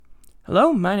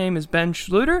Hello, my name is Ben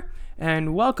Schluter,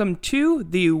 and welcome to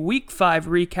the Week 5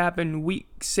 recap and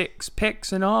Week 6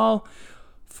 picks and all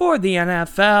for the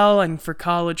NFL and for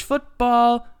college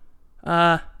football.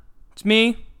 It's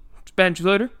me, it's Ben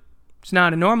Schluter. It's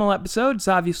not a normal episode, it's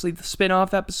obviously the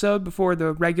spin-off episode before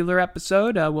the regular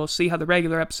episode. We'll see how the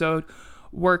regular episode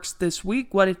works this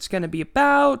week, what it's going to be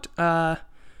about. There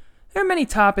are many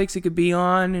topics it could be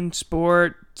on in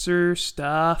sports or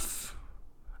stuff.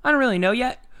 I don't really know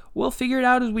yet. We'll figure it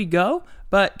out as we go,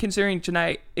 but considering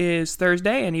tonight is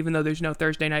Thursday, and even though there's no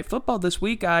Thursday night football this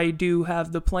week, I do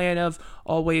have the plan of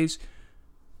always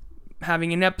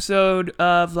having an episode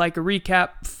of like a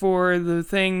recap for the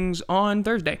things on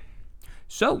Thursday.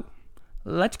 So,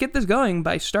 let's get this going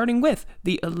by starting with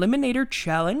the Eliminator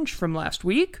Challenge from last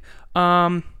week.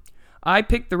 I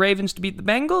picked the Ravens to beat the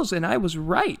Bengals, and I was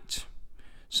right.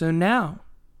 So now,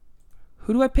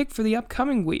 who do I pick for the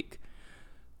upcoming week?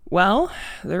 Well,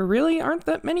 there really aren't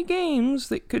that many games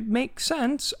that could make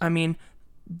sense. I mean,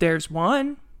 there's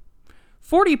one.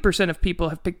 40% of people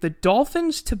have picked the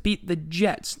Dolphins to beat the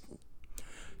Jets.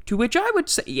 To which I would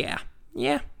say,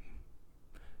 yeah.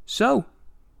 So,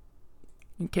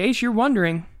 in case you're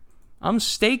wondering, I'm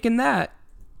staking that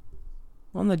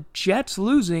on the Jets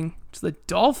losing to the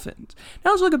Dolphins.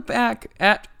 Now let's look back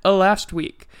at last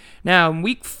week. Now, in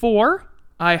week 4,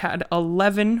 I had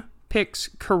 11 picks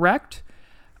correct.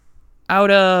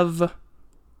 Out of,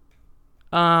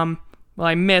 I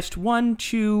missed 1,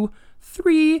 2,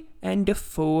 3, and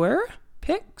 4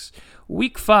 picks.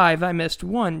 Week 5, I missed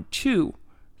 1, 2,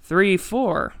 3,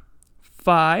 4,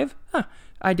 5.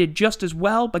 I did just as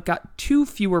well, but got 2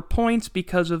 fewer points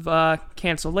because of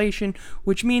cancellation,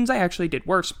 which means I actually did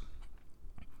worse.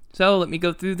 So let me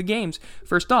go through the games.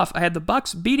 First off, I had the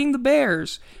Bucks beating the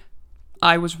Bears.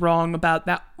 I was wrong about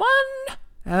that one.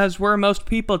 As were most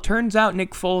people, turns out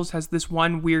Nick Foles has this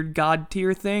one weird god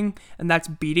tier thing, and that's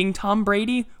beating Tom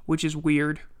Brady, which is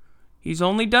weird. He's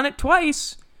only done it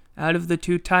twice out of the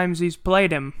 2 times he's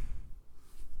played him.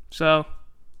 So,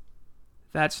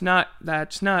 that's not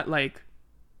like,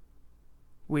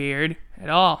 weird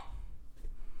at all.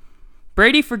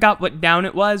 Brady forgot what down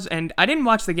it was, and I didn't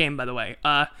watch the game, by the way,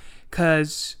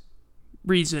 because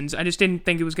reasons. I just didn't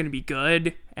think it was going to be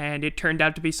good, and it turned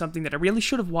out to be something that I really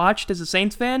should have watched as a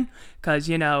Saints fan, because,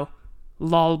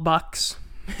 lol Bucks.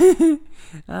 Oh,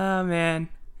 man.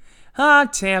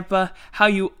 Tampa, how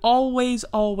you always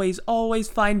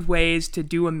find ways to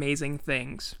do amazing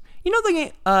things. You know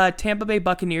the Tampa Bay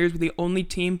Buccaneers were the only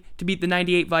team to beat the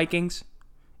 98 Vikings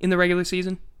in the regular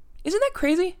season? Isn't that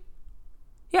crazy?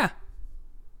 Yeah.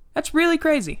 That's really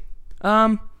crazy.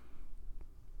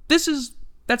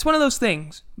 That's one of those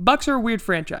things. Bucks are a weird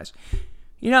franchise.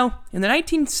 In the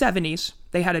 1970s,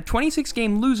 they had a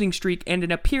 26-game losing streak and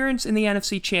an appearance in the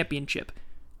NFC Championship.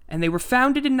 And they were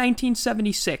founded in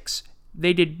 1976.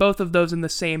 They did both of those in the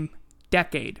same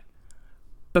decade.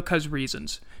 Because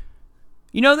reasons.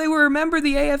 They were a member of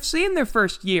the AFC in their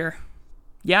first year.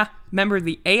 Yeah, member of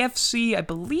the AFC, I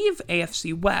believe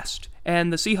AFC West.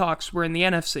 And the Seahawks were in the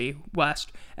NFC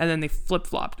West. And then they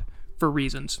flip-flopped for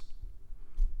reasons.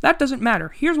 That doesn't matter.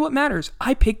 Here's what matters.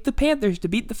 I picked the Panthers to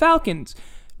beat the Falcons.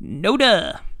 No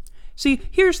duh. See,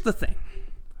 here's the thing.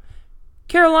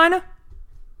 Carolina,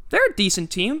 they're a decent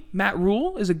team. Matt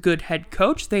Rule is a good head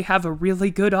coach. They have a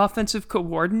really good offensive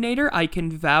coordinator. I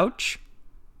can vouch.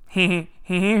 Oh,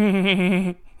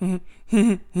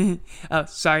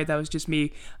 sorry, that was just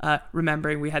me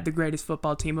remembering we had the greatest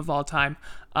football team of all time.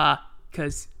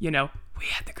 Because, we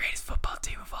had the greatest football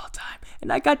team of all time.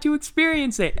 And I got to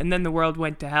experience it. And then the world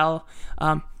went to hell.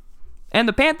 And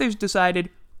the Panthers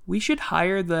decided we should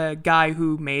hire the guy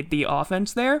who made the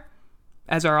offense there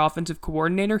as our offensive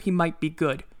coordinator. He might be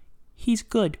good. He's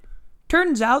good.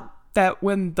 Turns out that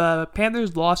when the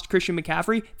Panthers lost Christian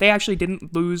McCaffrey, they actually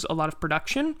didn't lose a lot of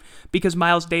production because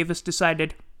Miles Davis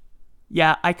decided,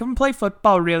 yeah, I can play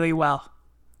football really well.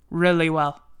 Really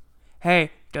well.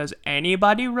 Hey, does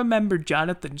anybody remember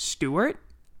Jonathan Stewart?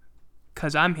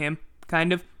 Because I'm him,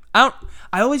 kind of. I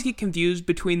always get confused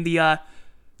between the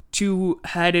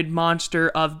two-headed monster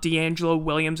of D'Angelo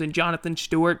Williams and Jonathan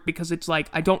Stewart because it's like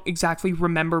I don't exactly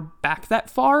remember back that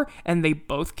far, and they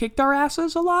both kicked our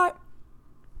asses a lot.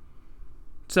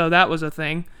 So that was a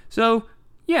thing. So,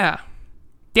 yeah.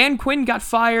 Dan Quinn got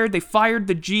fired. They fired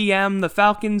the GM. The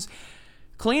Falcons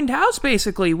cleaned house,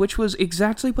 basically, which was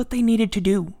exactly what they needed to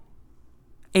do.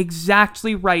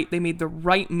 Exactly right. They made the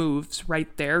right moves right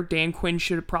there. Dan Quinn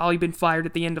should have probably been fired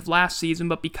at the end of last season,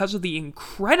 but because of the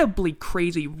incredibly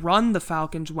crazy run the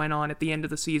Falcons went on at the end of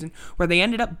the season, where they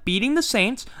ended up beating the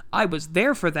Saints, I was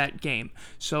there for that game,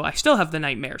 so I still have the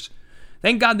nightmares.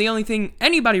 Thank God the only thing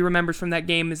anybody remembers from that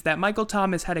game is that Michael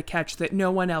Thomas had a catch that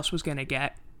no one else was going to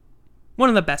get. One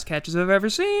of the best catches I've ever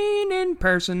seen in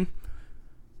person.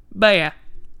 But yeah,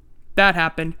 that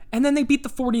happened. And then they beat the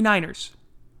 49ers.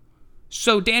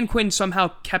 So Dan Quinn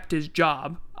somehow kept his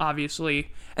job,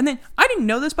 obviously. And then, I didn't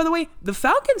know this, by the way, the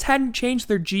Falcons hadn't changed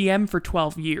their GM for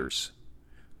 12 years.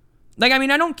 Like, I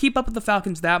mean, I don't keep up with the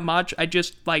Falcons that much. I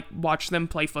just, like, watch them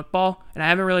play football. And I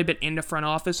haven't really been into front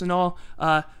office and all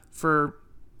for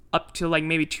up to, like,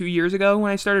 maybe 2 years ago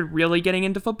when I started really getting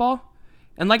into football.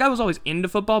 And, like, I was always into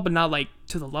football, but not, like,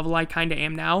 to the level I kind of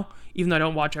am now. Even though I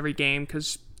don't watch every game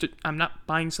because I'm not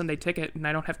buying Sunday ticket and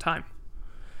I don't have time.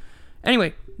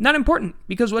 Anyway, not important,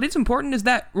 because what is important is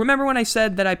that, remember when I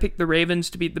said that I picked the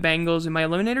Ravens to beat the Bengals in my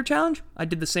Eliminator Challenge? I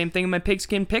did the same thing in my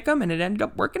Pigskin Pick'em, and it ended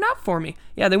up working out for me.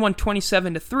 Yeah, they won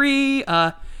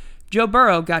 27-3. Joe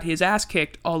Burrow got his ass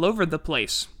kicked all over the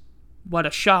place. What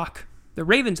a shock. The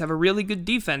Ravens have a really good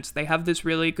defense. They have this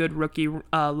really good rookie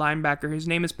linebacker. His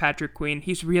name is Patrick Queen.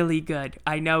 He's really good.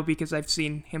 I know because I've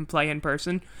seen him play in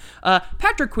person.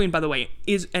 Patrick Queen, by the way,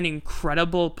 is an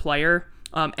incredible player.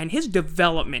 And his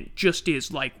development just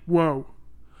is like, whoa.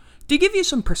 To give you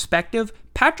some perspective,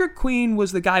 Patrick Queen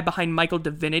was the guy behind Michael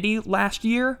Divinity last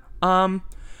year.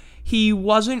 He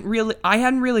wasn't really, I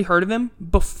hadn't really heard of him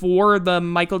before the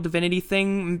Michael Divinity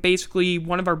thing. Basically,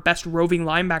 one of our best roving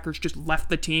linebackers just left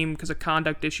the team because of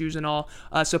conduct issues and all.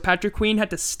 So Patrick Queen had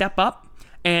to step up.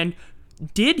 And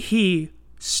did he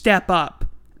step up?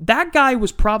 That guy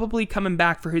was probably coming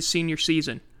back for his senior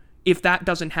season if that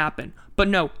doesn't happen. But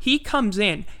no, he comes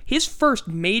in. His first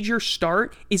major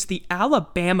start is the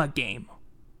Alabama game.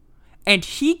 And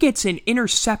he gets an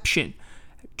interception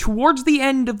towards the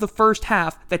end of the first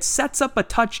half that sets up a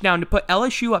touchdown to put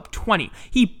LSU up 20.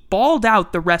 He balled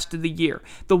out the rest of the year.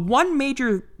 The one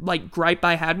major gripe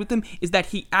I had with him is that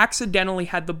he accidentally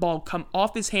had the ball come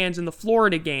off his hands in the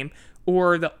Florida game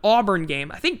or the Auburn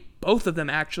game. I think both of them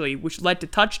actually, which led to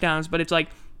touchdowns, but it's like,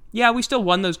 yeah, we still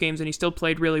won those games and he still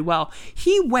played really well.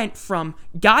 He went from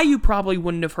guy you probably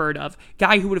wouldn't have heard of,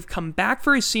 guy who would have come back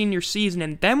for his senior season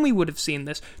and then we would have seen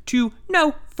this, to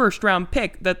no first round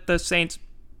pick that the Saints...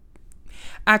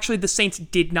 Actually, the Saints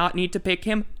did not need to pick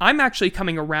him. I'm actually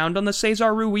coming around on the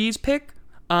Cesar Ruiz pick.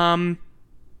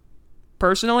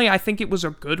 Personally, I think it was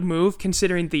a good move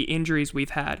considering the injuries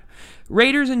we've had.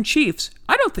 Raiders and Chiefs.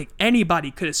 I don't think anybody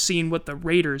could have seen what the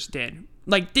Raiders did.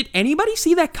 Did anybody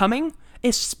see that coming?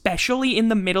 Especially in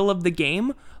the middle of the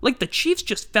game? The Chiefs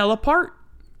just fell apart.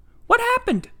 What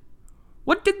happened?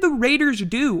 What did the Raiders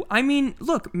do? I mean,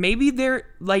 look, maybe their,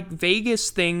 Vegas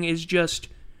thing is just,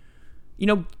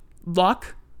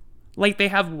 luck. They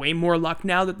have way more luck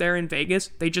now that they're in Vegas.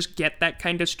 They just get that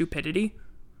kind of stupidity.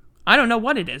 I don't know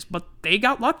what it is, but they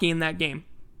got lucky in that game.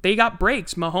 They got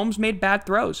breaks. Mahomes made bad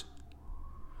throws.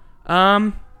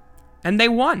 And they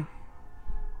won.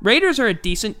 Raiders are a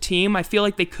decent team. I feel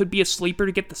like they could be a sleeper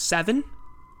to get the 7.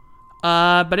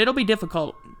 But it'll be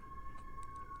difficult.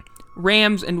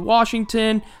 Rams and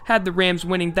Washington had the Rams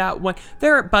winning that one.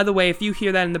 There, by the way, if you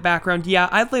hear that in the background, yeah,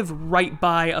 I live right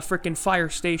by a freaking fire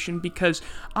station because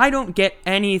I don't get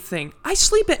anything. I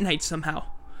sleep at night somehow.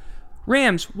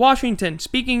 Rams, Washington,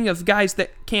 speaking of guys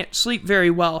that can't sleep very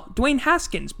well, Dwayne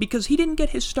Haskins, because he didn't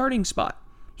get his starting spot.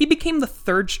 He became the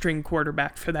third-string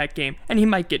quarterback for that game, and he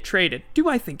might get traded. Do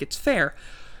I think it's fair?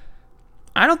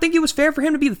 I don't think it was fair for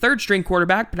him to be the third-string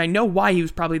quarterback, but I know why he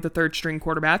was probably the third-string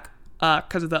quarterback,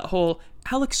 because of the whole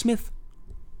Alex Smith.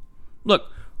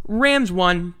 Look, Rams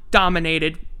won,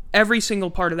 dominated every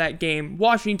single part of that game.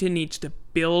 Washington needs to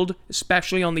build,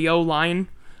 especially on the O-line,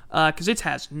 because it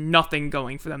has nothing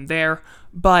going for them there.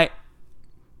 But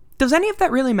does any of that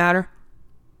really matter?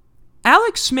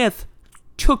 Alex Smith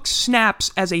took snaps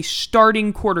as a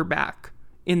starting quarterback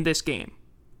in this game.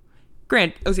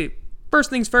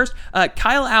 First things first,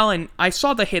 Kyle Allen, I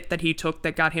saw the hit that he took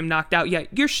that got him knocked out. Yeah,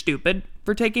 you're stupid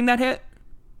for taking that hit.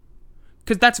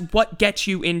 Because that's what gets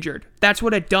you injured. That's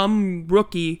what a dumb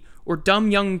rookie or dumb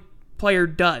young player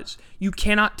does. You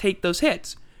cannot take those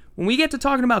hits. When we get to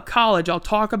talking about college, I'll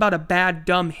talk about a bad,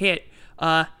 dumb hit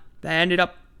that ended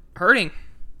up hurting.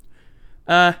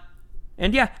 And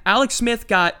yeah, Alex Smith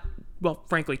got,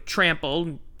 frankly, trampled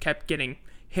and kept getting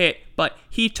hit. But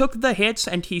he took the hits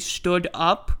and he stood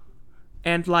up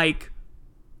and,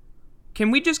 can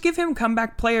we just give him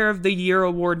Comeback Player of the Year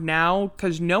award now?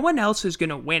 Because no one else is going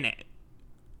to win it.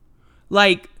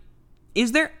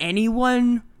 Is there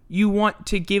anyone you want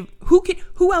to give...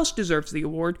 Who else deserves the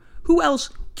award? Who else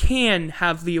can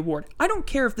have the award? I don't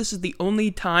care if this is the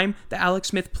only time that Alex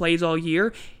Smith plays all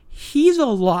year. He's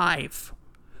alive.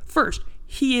 First,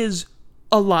 he is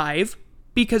alive.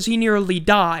 because he nearly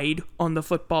died on the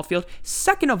football field.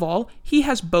 Second of all, he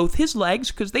has both his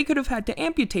legs because they could have had to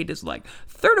amputate his leg.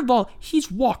 Third of all,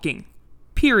 he's walking.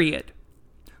 Period.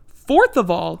 Fourth of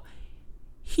all,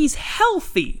 he's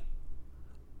healthy.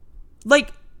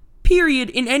 Like, period,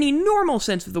 in any normal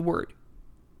sense of the word.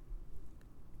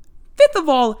 Fifth of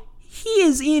all, he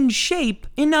is in shape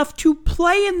enough to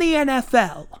play in the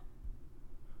NFL.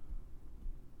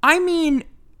 I mean,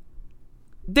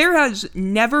 there has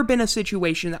never been a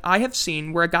situation that I have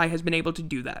seen where a guy has been able to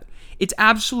do that. It's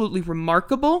absolutely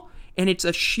remarkable, and it's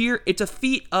a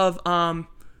feat of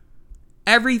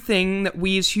everything that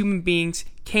we as human beings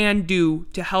can do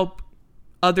to help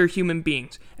other human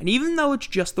beings. And even though it's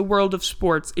just the world of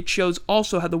sports, it shows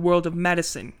also how the world of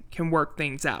medicine can work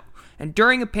things out. And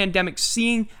during a pandemic,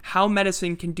 seeing how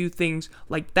medicine can do things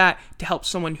like that to help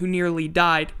someone who nearly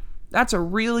died, that's a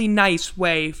really nice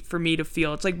way for me to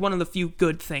feel. It's like one of the few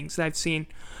good things that I've seen.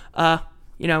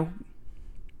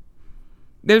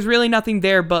 There's really nothing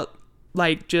there but,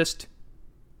 like, just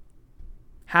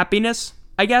happiness,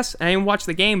 I guess. I didn't watch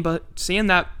the game, but seeing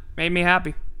that made me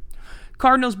happy.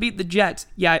 Cardinals beat the Jets.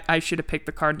 Yeah, I should have picked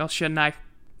the Cardinals, shouldn't I?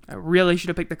 I really should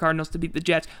have picked the Cardinals to beat the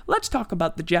Jets. Let's talk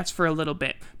about the Jets for a little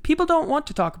bit. People don't want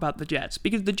to talk about the Jets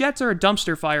because the Jets are a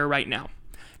dumpster fire right now.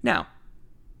 Now,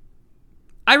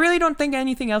 I really don't think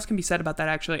anything else can be said about that,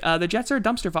 actually. The Jets are a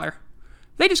dumpster fire.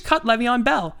 They just cut Le'Veon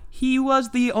Bell. He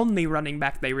was the only running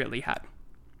back they really had.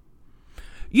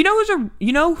 You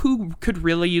know who could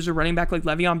really use a running back like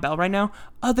Le'Veon Bell right now?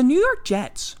 The New York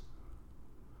Jets.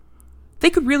 They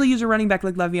could really use a running back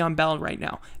like Le'Veon Bell right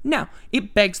now. Now,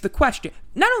 it begs the question.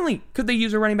 Not only could they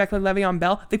use a running back like Le'Veon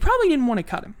Bell, they probably didn't want to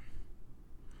cut him.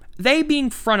 They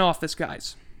being front office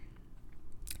guys.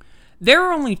 There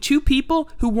are only two people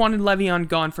who wanted Le'Veon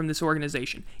gone from this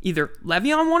organization. Either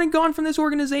Le'Veon wanted gone from this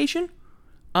organization,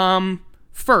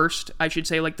 first, I should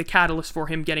say, like the catalyst for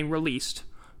him getting released,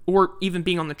 or even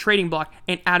being on the trading block,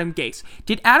 and Adam Gase.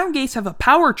 Did Adam Gase have a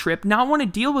power trip, not want to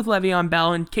deal with Le'Veon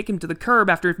Bell and kick him to the curb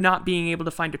after not being able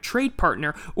to find a trade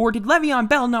partner? Or did Le'Veon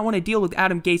Bell not want to deal with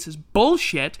Adam Gase's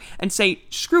bullshit and say,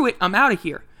 screw it, I'm out of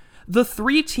here? The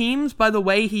three teams, by the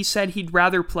way, he said he'd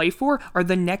rather play for are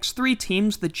the next three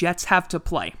teams the Jets have to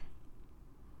play.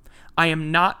 I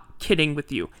am not kidding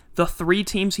with you. The three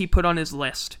teams he put on his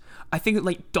list. I think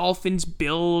like Dolphins,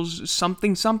 Bills,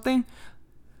 something.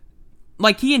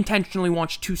 Like, he intentionally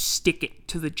wants to stick it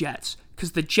to the Jets,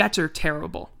 because the Jets are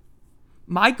terrible.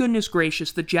 My goodness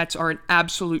gracious, the Jets are an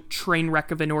absolute train wreck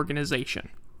of an organization.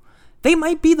 They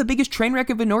might be the biggest train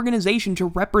wreck of an organization to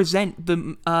represent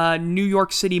the New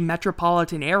York City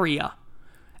metropolitan area.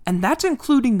 And that's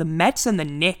including the Mets and the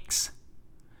Knicks.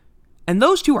 And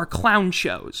those two are clown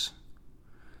shows.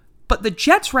 But the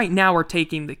Jets right now are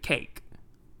taking the cake.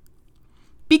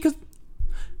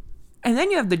 And then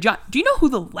you have the Giants. Do you know who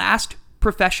the last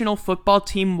professional football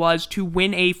team was to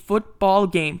win a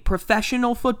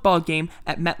professional football game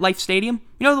at MetLife Stadium?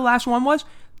 You know who the last one was?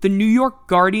 The New York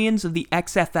Guardians of the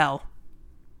XFL.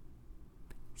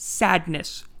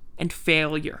 Sadness and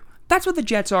failure. That's what the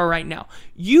Jets are right now.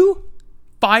 You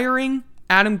firing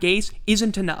Adam Gase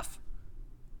isn't enough,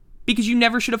 because you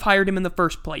never should have hired him in the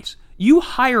first place. You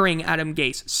hiring Adam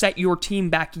Gase set your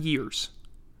team back years,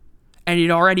 and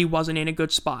it already wasn't in a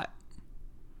good spot.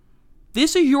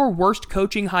 This is your worst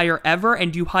coaching hire ever,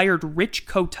 and you hired Rich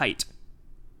Kotite.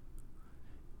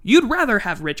 You'd rather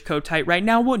have Rich Kotite right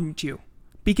now, wouldn't you?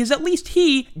 Because at least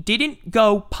he didn't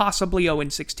go possibly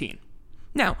 0-16.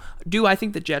 Now, do I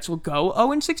think the Jets will go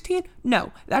 0-16?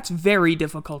 No, that's very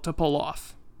difficult to pull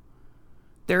off.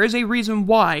 There is a reason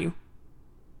why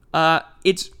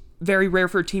it's very rare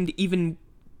for a team to even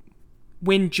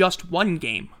win just one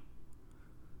game.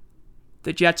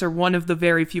 The Jets are one of the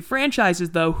very few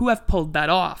franchises, though, who have pulled that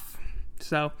off.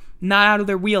 So, not out of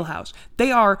their wheelhouse.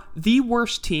 They are the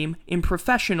worst team in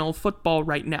professional football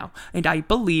right now, and I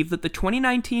believe that the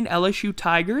 2019 LSU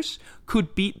Tigers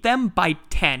could beat them by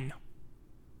 10.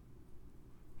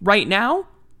 Right now,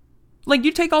 like,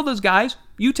 you take all those guys,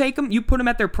 you take them, you put them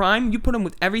at their prime, you put them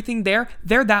with everything there,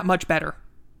 they're that much better.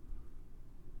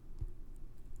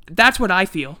 That's what I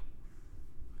feel.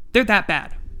 They're that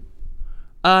bad.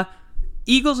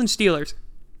 Eagles and Steelers.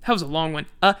 That was a long one.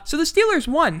 So the Steelers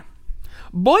won.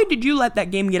 Boy, did you let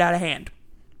that game get out of hand.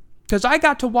 Because I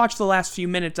got to watch the last few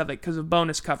minutes of it because of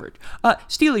bonus coverage.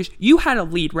 Steelers, you had a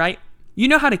lead, right? You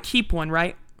know how to keep one,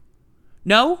 right?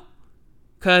 No?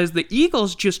 Because the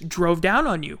Eagles just drove down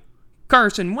on you.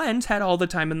 Carson Wentz had all the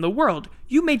time in the world.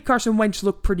 You made Carson Wentz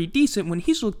look pretty decent when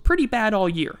he's looked pretty bad all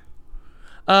year.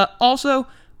 Also,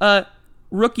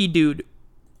 rookie dude.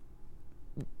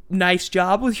 Nice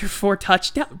job with your 4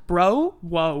 touchdowns. Bro,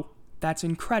 whoa. That's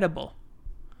incredible.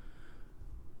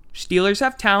 Steelers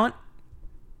have talent.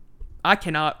 I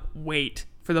cannot wait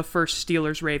for the first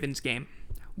Steelers-Ravens game,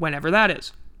 whenever that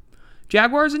is.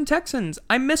 Jaguars and Texans.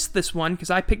 I missed this one because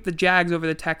I picked the Jags over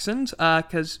the Texans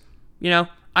because,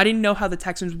 I didn't know how the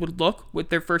Texans would look with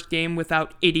their first game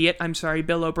without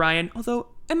Bill O'Brien, although,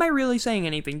 am I really saying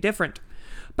anything different?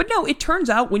 But no, it turns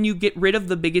out when you get rid of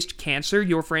the biggest cancer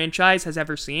your franchise has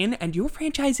ever seen, and your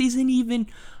franchise isn't even...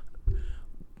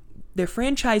 Their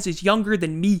franchise is younger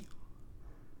than me,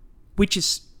 which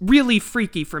is really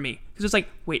freaky for me. Because it's like,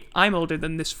 wait, I'm older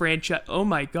than this franchise. Oh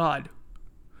my god,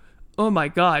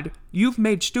 you've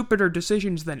made stupider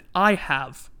decisions than I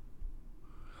have.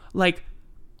 Like,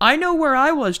 I know where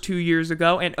I was 2 years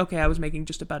ago, and okay, I was making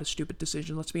just about a stupid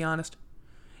decision, let's be honest.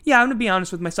 Yeah, I'm going to be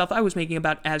honest with myself, I was making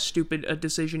about as stupid a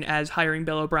decision as hiring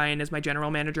Bill O'Brien as my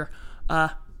general manager.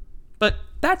 But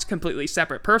that's completely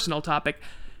separate personal topic.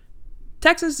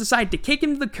 Texans decide to kick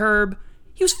him to the curb.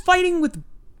 He was fighting with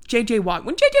J.J. Watt.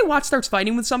 When J.J. Watt starts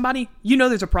fighting with somebody, you know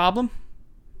there's a problem.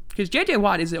 Because J.J.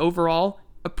 Watt is overall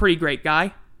a pretty great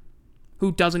guy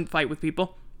who doesn't fight with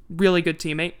people. Really good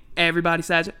teammate. Everybody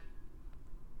says it.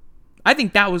 I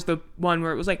think that was the one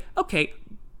where it was like, okay,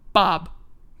 Bill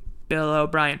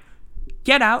O'Brien,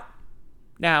 get out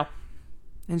now.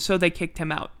 And so they kicked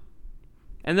him out.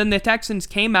 And then the Texans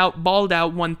came out, balled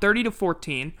out, won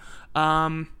 30-14.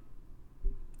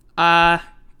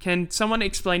 Can someone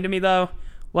explain to me, though,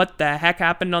 what the heck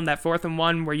happened on that 4th and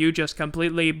 1 where you just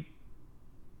completely...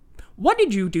 What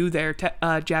did you do there,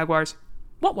 Jaguars?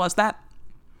 What was that?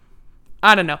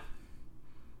 I don't know.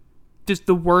 Just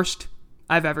the worst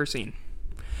I've ever seen.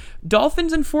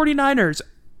 Dolphins and 49ers.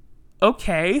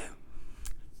 Okay.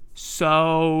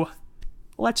 So,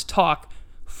 let's talk.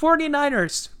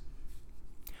 49ers.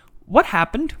 What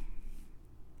happened?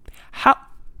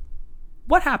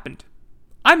 What happened?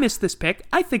 I missed this pick.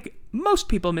 I think most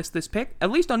people missed this pick, at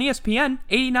least on ESPN,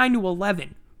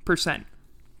 89-11%.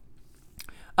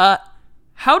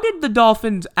 How did the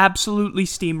Dolphins absolutely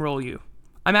steamroll you?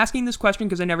 I'm asking this question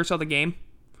because I never saw the game,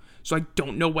 so I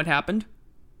don't know what happened.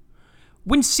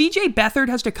 When CJ Beathard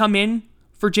has to come in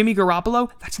for Jimmy Garoppolo,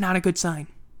 that's not a good sign.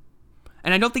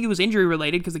 And I don't think it was injury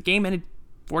related because the game ended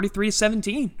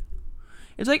 43-17.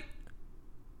 It's like,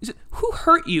 who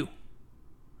hurt you?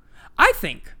 I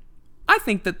think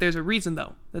that there's a reason,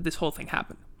 though, that this whole thing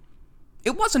happened.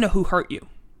 It wasn't a who hurt you.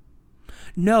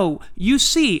 No, you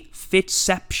see,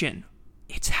 Fitzception.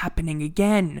 It's happening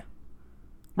again.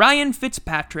 Ryan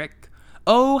Fitzpatrick.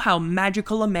 Oh, how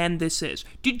magical a man this is.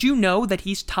 Did you know that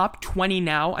he's top 20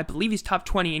 now? I believe he's top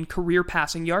 20 in career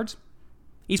passing yards.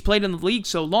 He's played in the league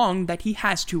so long that he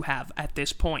has to have at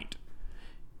this point.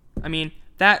 I mean,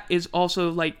 that is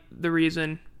also, like, the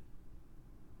reason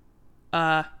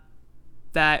that,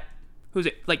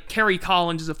 Kerry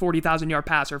Collins is a 40,000-yard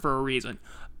passer for a reason.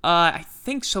 I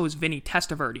think so is Vinny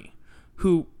Testaverde,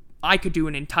 who I could do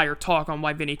an entire talk on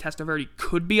why Vinny Testaverde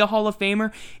could be a Hall of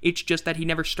Famer. It's just that he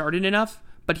never started enough,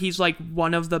 but he's like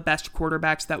one of the best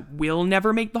quarterbacks that will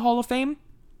never make the Hall of Fame.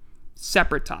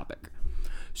 Separate topic.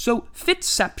 So,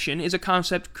 Fitzception is a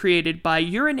concept created by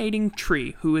Urinating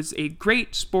Tree, who is a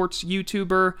great sports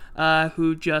YouTuber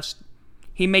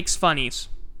he makes funnies.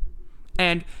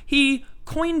 And he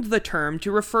coined the term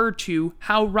to refer to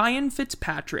how Ryan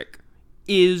Fitzpatrick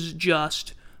is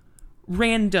just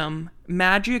random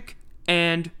magic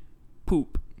and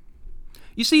poop.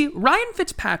 You see, Ryan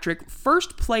Fitzpatrick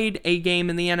first played a game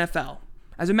in the NFL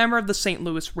as a member of the St.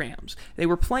 Louis Rams. They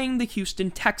were playing the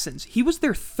Houston Texans. He was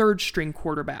their third-string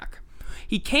quarterback.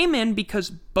 He came in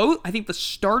because the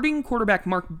starting quarterback,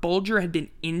 Mark Bulger, had been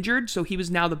injured, so he was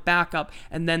now the backup,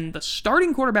 and then the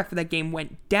starting quarterback for that game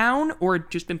went down or had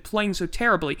just been playing so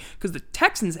terribly because the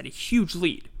Texans had a huge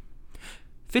lead.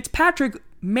 Fitzpatrick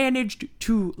managed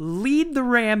to lead the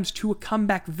Rams to a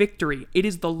comeback victory. It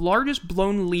is the largest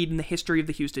blown lead in the history of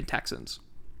the Houston Texans.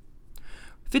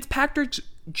 Fitzpatrick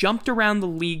jumped around the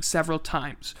league several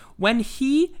times. When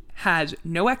he has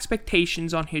no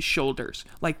expectations on his shoulders,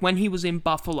 like when he was in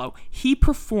Buffalo, he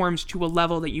performs to a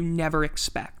level that you never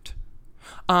expect.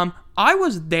 I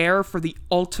was there for the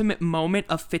ultimate moment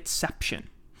of Fitzception.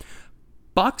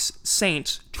 Bucks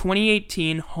Saints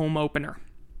 2018 home opener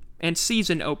and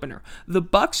season opener. The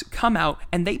Bucks come out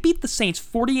and they beat the Saints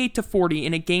 48-40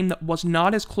 in a game that was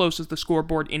not as close as the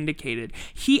scoreboard indicated.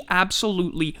 He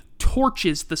absolutely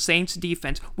torches the Saints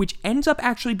defense, which ends up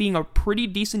actually being a pretty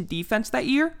decent defense that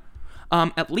year,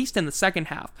 at least in the second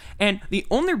half. And the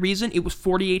only reason it was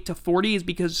 48-40 is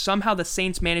because somehow the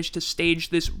Saints managed to stage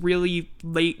this really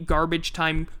late garbage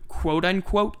time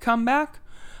quote-unquote comeback.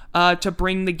 to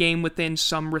bring the game within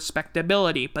some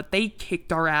respectability, but they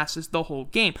kicked our asses the whole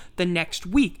game. The next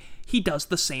week, he does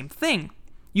the same thing.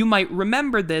 You might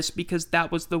remember this because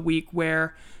that was the week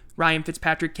where Ryan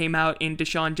Fitzpatrick came out in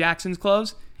Deshaun Jackson's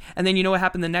clothes, and then you know what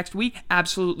happened the next week?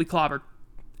 Absolutely clobbered.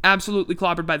 Absolutely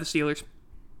clobbered by the Steelers.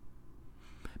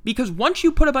 Because once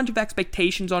you put a bunch of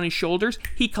expectations on his shoulders,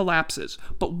 he collapses.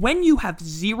 But when you have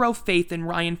zero faith in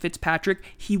Ryan Fitzpatrick,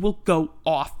 he will go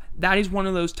off. That is one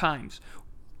of those times.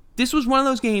 This was one of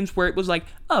those games where it was like,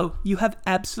 oh, you have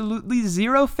absolutely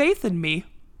zero faith in me.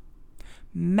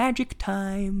 Magic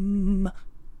time.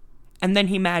 And then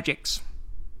he magics.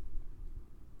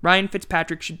 Ryan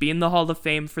Fitzpatrick should be in the Hall of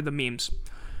Fame for the memes.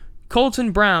 Colts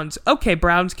and Browns. Okay,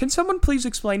 Browns, can someone please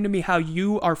explain to me how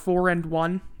you are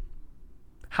 4-1?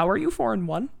 How are you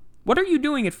 4-1? What are you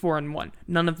doing at 4-1?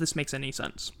 None of this makes any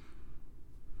sense.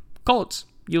 Colts,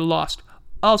 you lost.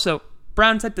 Also,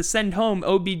 Browns had to send home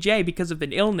OBJ because of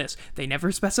an illness. They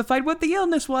never specified what the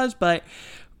illness was, but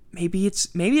maybe it's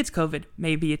COVID.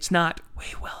 Maybe it's not. We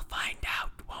will find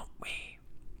out, won't we?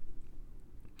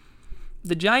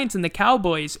 The Giants and the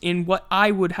Cowboys in what I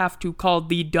would have to call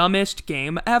the dumbest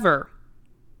game ever.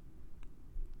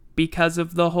 Because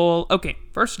of the whole... Okay,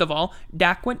 first of all,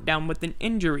 Dak went down with an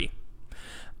injury.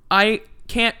 I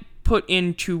can't put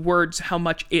into words how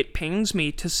much it pains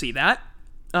me to see that.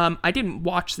 I didn't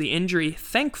watch the injury,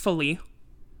 thankfully,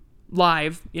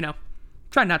 live.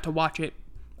 Try not to watch it.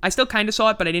 I still kind of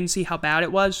saw it, but I didn't see how bad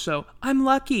it was, so I'm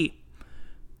lucky.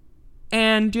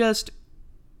 And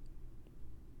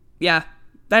yeah,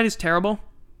 that is terrible.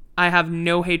 I have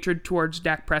no hatred towards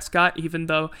Dak Prescott, even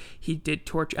though he did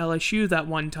torch LSU that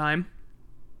one time.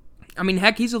 I mean,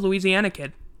 heck, he's a Louisiana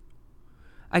kid.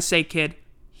 I say kid.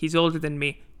 He's older than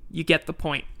me. You get the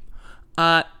point.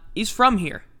 He's from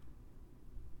here.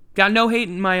 Got no hate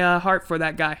in my heart for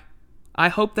that guy. I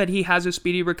hope that he has a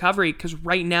speedy recovery, because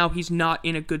right now he's not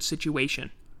in a good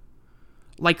situation.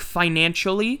 Like,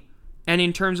 financially, and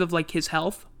in terms of, his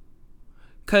health.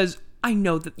 Because I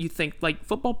know that you think,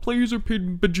 football players are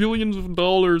paid bajillions of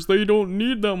dollars. They don't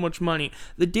need that much money.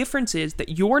 The difference is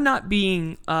that you're not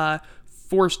being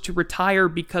forced to retire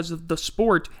because of the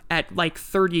sport at,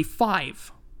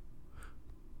 35.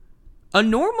 A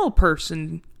normal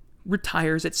person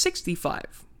retires at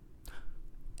 65.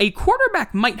 A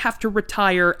quarterback might have to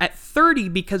retire at 30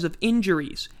 because of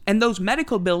injuries, and those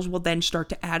medical bills will then start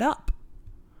to add up.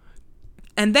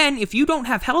 And then, if you don't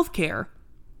have health care...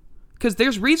 Because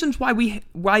there's reasons why the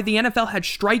NFL had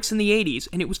strikes in the 80s,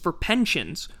 and it was for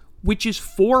pensions, which is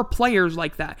for players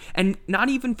like that. And not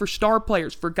even for star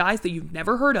players, for guys that you've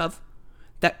never heard of,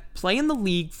 that play in the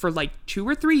league for 2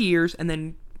 or 3 years, and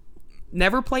then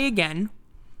never play again,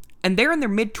 and they're in their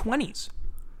mid-20s.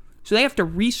 So they have to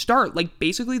restart,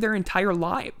 basically their entire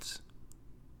lives.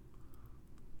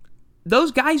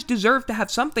 Those guys deserve to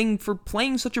have something for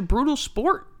playing such a brutal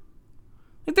sport.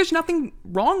 There's nothing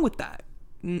wrong with that.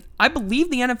 I believe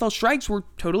the NFL strikes were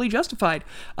totally justified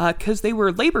because they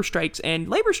were labor strikes, and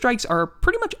labor strikes are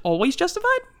pretty much always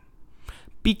justified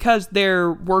because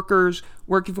they're workers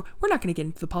working for... We're not going to get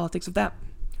into the politics of that.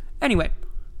 Anyway,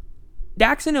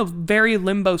 Dak's in a very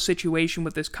limbo situation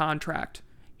with this contract.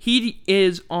 He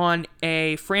is on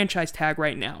a franchise tag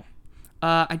right now.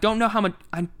 I don't know how much...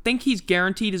 I think he's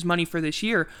guaranteed his money for this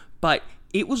year, but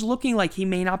it was looking like he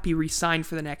may not be re-signed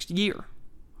for the next year.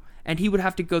 And he would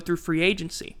have to go through free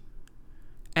agency.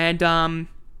 And,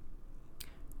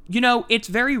 it's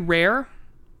very rare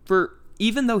for,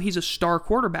 even though he's a star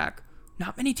quarterback,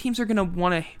 not many teams are going to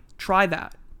want to try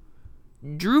that.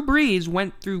 Drew Brees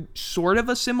went through sort of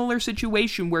a similar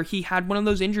situation where he had one of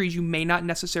those injuries you may not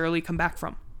necessarily come back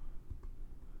from.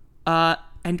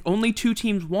 And only 2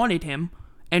 teams wanted him,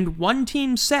 and one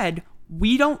team said,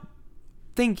 we don't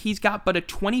think he's got but a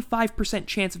 25%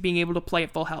 chance of being able to play at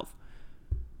full health.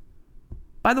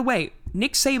 By the way,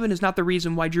 Nick Saban is not the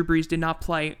reason why Drew Brees did not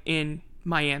play in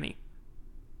Miami.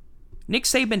 Nick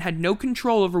Saban had no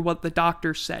control over what the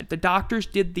doctors said. The doctors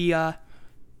did the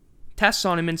tests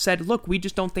on him and said, look, we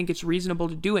just don't think it's reasonable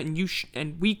to do it,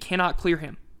 and we cannot clear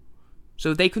him.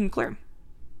 So they couldn't clear him.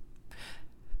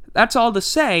 That's all to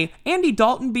say, Andy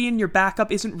Dalton being your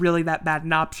backup isn't really that bad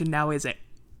an option now, is it?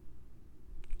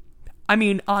 I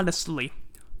mean, honestly.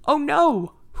 Oh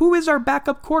no! Who is our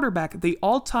backup quarterback? The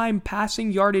all-time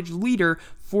passing yardage leader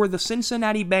for the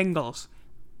Cincinnati Bengals.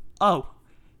 Oh,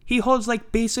 he holds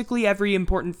basically every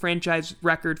important franchise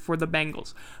record for the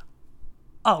Bengals.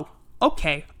 Oh,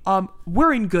 okay.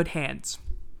 We're in good hands.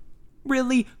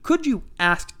 Really? Could you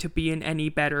ask to be in any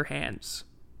better hands?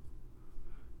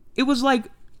 It was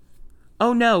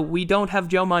oh no, we don't have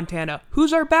Joe Montana.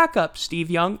 Who's our backup?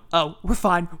 Steve Young? Oh, we're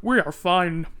fine. We are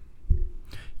fine.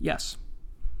 Yes.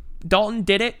 Dalton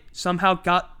did it, somehow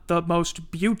got the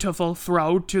most beautiful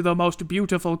throw to the most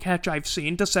beautiful catch I've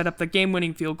seen to set up the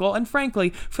game-winning field goal, and frankly,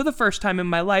 for the first time in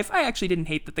my life, I actually didn't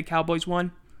hate that the Cowboys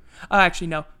won. Actually,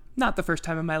 no, not the first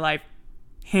time in my life.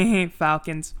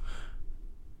 Falcons.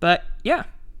 But, yeah.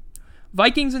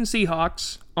 Vikings and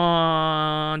Seahawks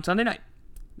on Sunday night.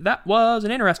 That was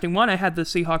an interesting one. I had the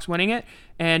Seahawks winning it,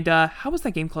 and how was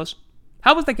that game close?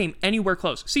 How was that game anywhere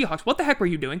close? Seahawks, what the heck were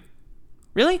you doing?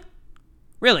 Really?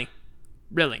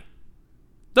 Really?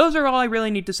 Those are all I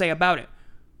really need to say about it.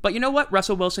 But you know what?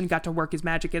 Russell Wilson got to work his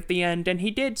magic at the end, and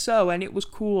he did so, and it was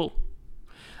cool.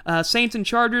 Saints and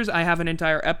Chargers, I have an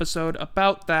entire episode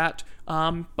about that,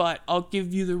 but I'll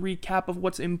give you the recap of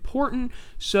what's important.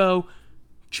 So,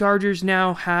 Chargers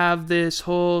now have this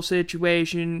whole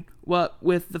situation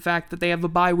with the fact that they have a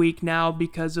bye week now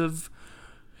because of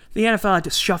the NFL had to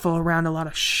shuffle around a lot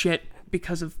of shit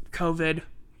because of COVID,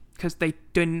 because they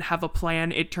didn't have a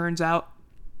plan, it turns out.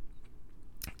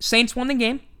 Saints won the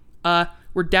game.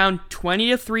 We're down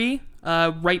 20-3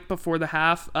 right before the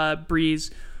half.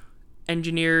 Breeze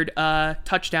engineered a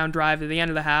touchdown drive at the end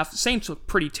of the half. Saints looked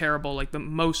pretty terrible, like the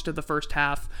most of the first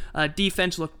half.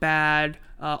 Defense looked bad.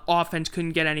 Offense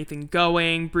couldn't get anything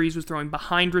going. Breeze was throwing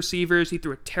behind receivers. He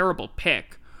threw a terrible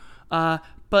pick.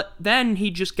 But then he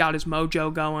just got his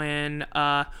mojo going.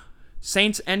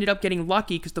 Saints ended up getting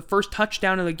lucky because the first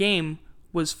touchdown of the game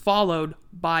was followed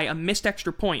by a missed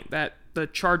extra point that the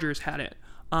Chargers had it.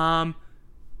 That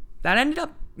ended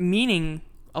up meaning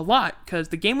a lot because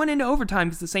the game went into overtime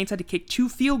because the Saints had to kick 2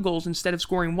 field goals instead of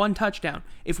scoring 1 touchdown.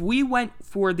 If we went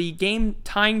for the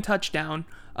game-tying touchdown,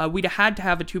 we'd have had to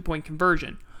have a 2-point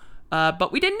conversion.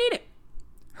 But we didn't need it.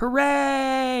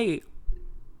 Hooray!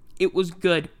 It was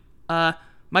good.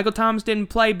 Michael Thomas didn't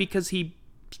play because he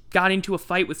got into a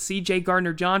fight with C.J.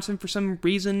 Gardner-Johnson for some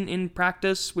reason in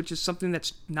practice, which is something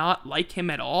that's not like him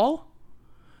at all.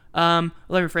 Let me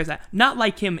rephrase that. Not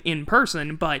like him in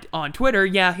person, but on Twitter,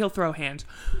 yeah, he'll throw hands.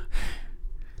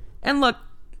 And look,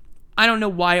 I don't know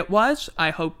why it was.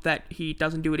 I hope that he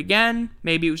doesn't do it again.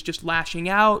 Maybe it was just lashing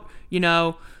out,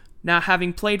 not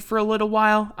having played for a little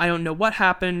while. I don't know what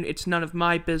happened. It's none of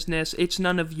my business. It's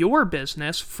none of your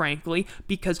business, frankly,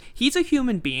 because he's a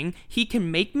human being. He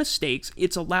can make mistakes.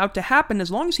 It's allowed to happen.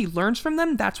 As long as he learns from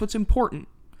them, that's what's important.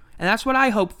 And that's what I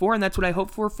hope for, and that's what I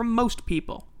hope for from most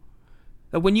people.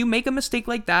 That when you make a mistake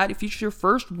like that, if it's your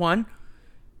first one,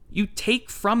 you take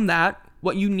from that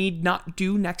what you need not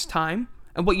do next time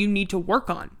and what you need to work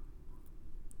on.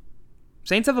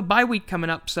 Saints have a bye week coming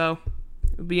up, so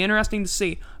it'll be interesting to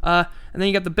see. And then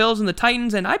you got the Bills and the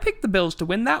Titans, and I picked the Bills to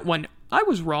win that one. I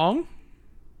was wrong.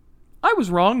 I was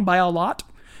wrong by a lot.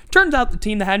 Turns out the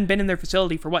team that hadn't been in their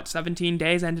facility for, 17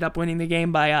 days ended up winning the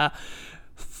game by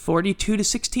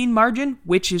 42-16 margin,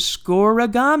 which is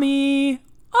scoregami.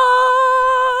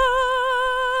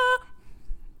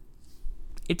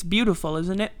 It's beautiful,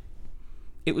 isn't it?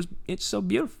 It's so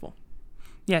beautiful.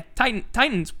 Yeah,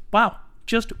 Titans, wow.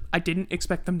 I didn't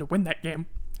expect them to win that game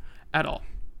at all.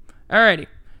 Alrighty,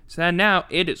 so now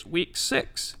it is week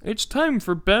 6. It's time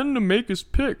for Ben to make his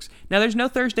picks. Now, there's no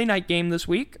Thursday night game this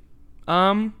week.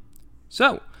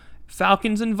 So,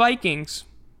 Falcons and Vikings.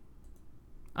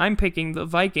 I'm picking the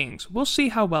Vikings. We'll see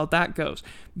how well that goes.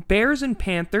 Bears and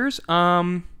Panthers.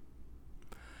 Trying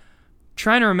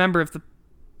to remember if the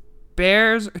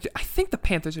Bears... I think the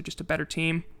Panthers are just a better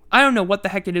team. I don't know what the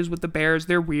heck it is with the Bears.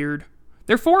 They're weird.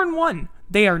 They're 4-1.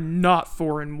 They are not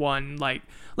 4-1. Like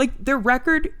their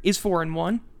record is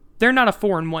 4-1. They're not a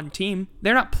 4-1 team.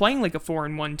 They're not playing like a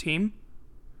 4-1 team.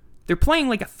 They're playing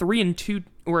like a 3-2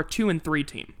 or a 2-3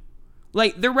 team.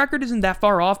 Like, their record isn't that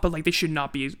far off, but they should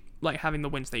not be having the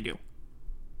wins they do.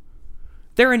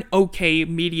 They're an okay,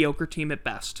 mediocre team at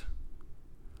best.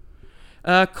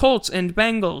 Colts and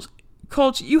Bengals.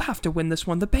 Colts, you have to win this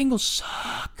one. The Bengals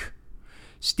suck.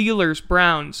 Steelers,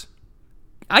 Browns.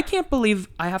 I can't believe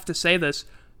I have to say this.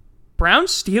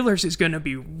 Browns-Steelers is going to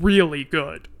be really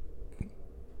good.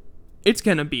 It's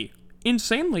going to be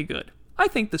insanely good. I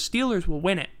think the Steelers will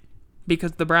win it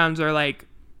because the Browns are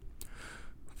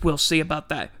we'll see about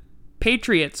that.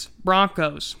 Patriots,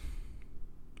 Broncos.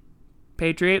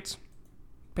 Patriots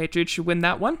should win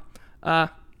that one.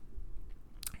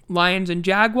 Lions and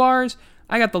Jaguars.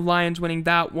 I got the Lions winning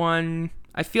that one.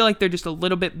 I feel like they're just a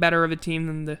little bit better of a team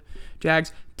than the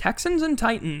Jags. Texans and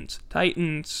Titans.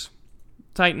 Titans.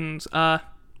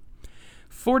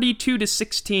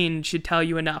 42-16 should tell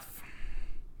you enough.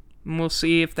 And we'll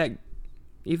see if that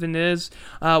even is.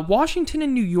 Washington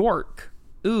and New York.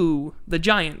 Ooh, the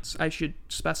Giants, I should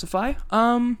specify.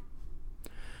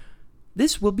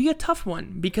 This will be a tough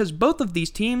one because both of these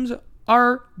teams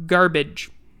are garbage.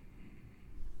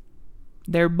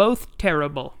 They're both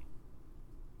terrible.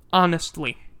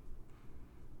 Honestly.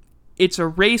 It's a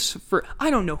race for...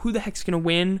 I don't know who the heck's going to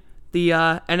win the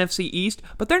NFC East,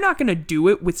 but they're not going to do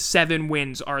it with 7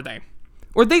 wins, are they?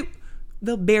 Or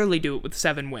they'll barely do it with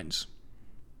 7 wins.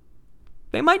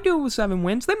 They might do it with 7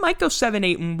 wins. They might go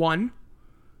 7-8-1,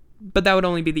 but that would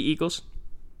only be the Eagles.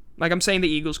 Like, I'm saying the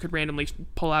Eagles could randomly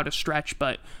pull out a stretch,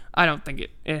 but I don't think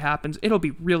it happens. It'll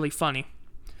be really funny.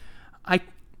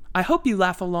 I hope you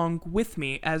laugh along with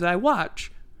me as I watch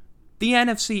the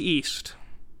NFC East,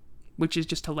 which is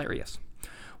just hilarious.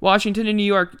 Washington and New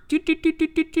York.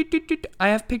 I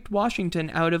have picked Washington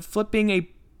out of flipping a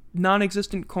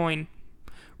non-existent coin.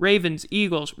 Ravens,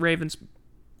 Eagles. Ravens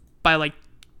by like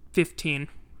 15.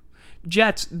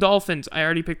 Jets, Dolphins. I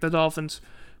already picked the Dolphins.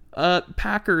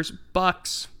 Packers,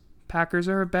 Bucks. Packers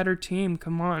are a better team.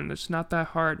 Come on, it's not that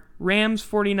hard. Rams,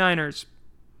 49ers.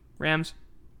 Rams.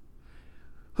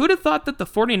 Who'd have thought that the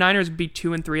 49ers would be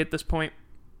 2-3 at this point?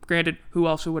 Granted, who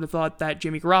also would have thought that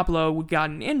Jimmy Garoppolo would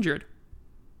gotten injured?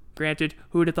 Granted,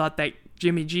 who would have thought that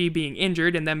Jimmy G being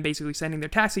injured and then basically sending their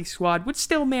taxi squad would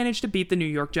still manage to beat the New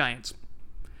York Giants?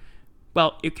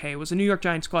 Well, okay, it was a New York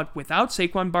Giants squad without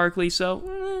Saquon Barkley,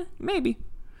 so maybe.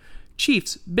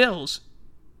 Chiefs, Bills.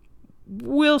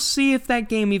 We'll see if that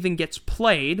game even gets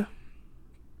played.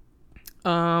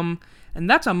 And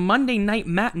that's a Monday night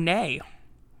matinee.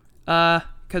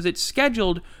 Because it's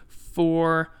scheduled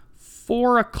for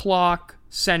 4 o'clock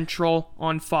Central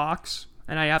on Fox.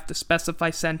 And I have to specify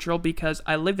Central because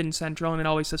I live in Central and it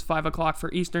always says 5 o'clock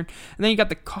for Eastern. And then you got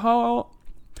the call.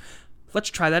 Let's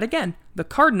try that again. The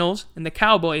Cardinals and the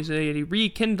Cowboys, a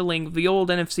rekindling of the old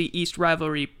NFC East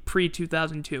rivalry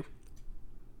pre-2002.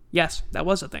 Yes, that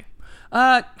was a thing.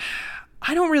 I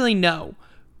don't really know.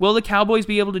 Will the Cowboys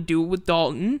be able to do it with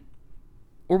Dalton?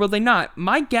 Or will they not?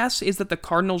 My guess is that the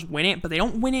Cardinals win it, but they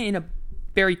don't win it in a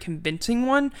very convincing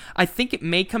one. I think it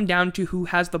may come down to who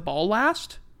has the ball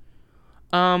last.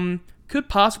 Could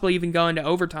possibly even go into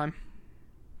overtime.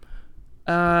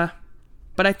 But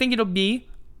I think it'll be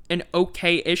an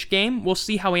okay-ish game. We'll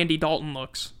see how Andy Dalton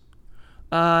looks.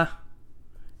 And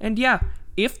yeah,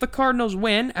 if the Cardinals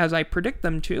win, as I predict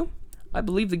them to, I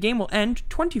believe the game will end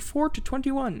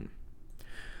 24-21.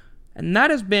 And that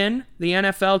has been the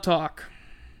NFL talk.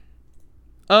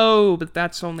 Oh, but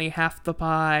that's only half the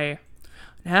pie.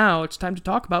 Now it's time to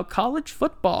talk about college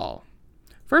football.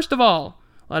 First of all,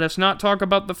 let us not talk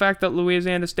about the fact that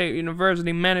Louisiana State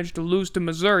University managed to lose to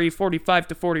Missouri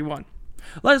 45-41.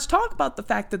 Let us talk about the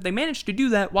fact that they managed to do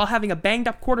that while having a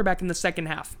banged-up quarterback in the second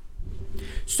half.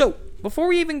 So, before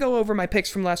we even go over my picks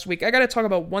from last week, I got to talk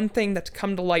about one thing that's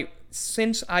come to light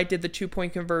since I did the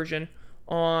 2-point conversion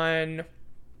on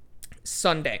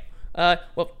Sunday.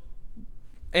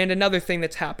 And another thing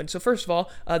that's happened. So first of all,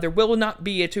 there will not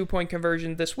be a 2-point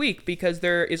conversion this week because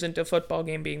there isn't a football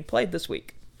game being played this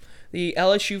week. The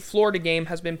LSU-Florida game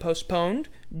has been postponed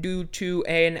due to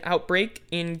an outbreak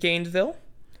in Gainesville.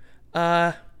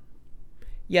 Yeah,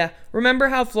 remember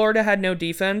how Florida had no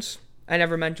defense? I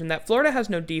never mentioned that. Florida has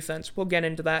no defense. We'll get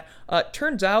into that.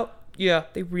 Turns out, yeah,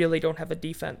 they really don't have a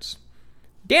defense.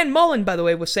 Dan Mullen, by the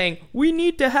way, was saying, we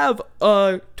need to have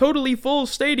totally full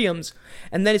stadiums.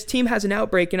 And then his team has an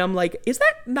outbreak, and I'm like, is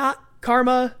that not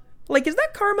karma? Like, is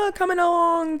that karma coming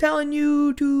along telling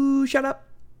you to shut up?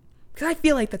 Because I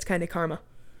feel like that's kind of karma.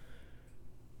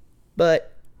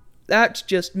 But that's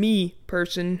just me,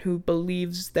 person who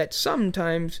believes that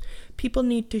sometimes people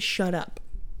need to shut up.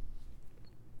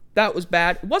 That was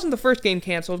bad. It wasn't the first game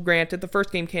canceled, granted. The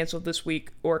first game canceled this week,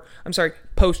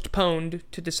 postponed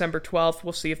to December 12th.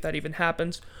 We'll see if that even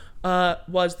happens.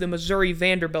 Was the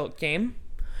Missouri-Vanderbilt game.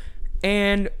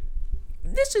 And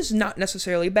this is not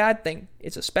necessarily a bad thing.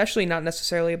 It's especially not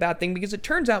necessarily a bad thing because it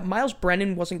turns out Miles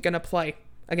Brennan wasn't going to play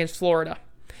against Florida.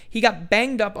 He got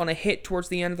banged up on a hit towards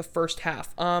the end of the first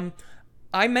half.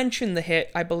 I mentioned the hit,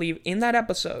 I believe, in that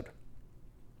episode.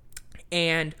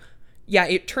 And yeah,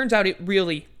 it turns out it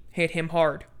really hit him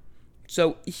hard.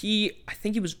 So I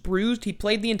think he was bruised. He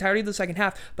played the entirety of the second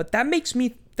half. But that makes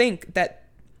me think that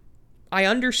I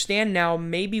understand now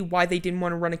maybe why they didn't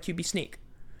want to run a QB sneak.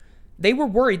 They were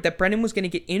worried that Brennan was going to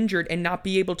get injured and not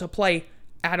be able to play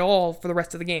at all for the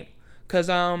rest of the game. Because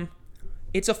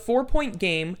it's a 4-point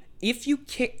game. If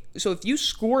you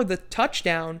score the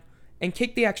touchdown and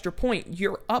kick the extra point,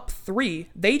 you're up 3.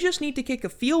 They just need to kick a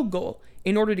field goal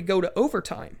in order to go to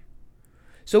overtime.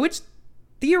 So it's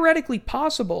theoretically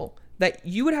possible that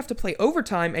you would have to play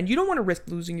overtime and you don't want to risk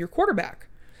losing your quarterback.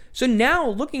 So now,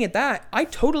 looking at that, I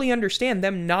totally understand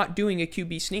them not doing a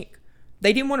QB sneak.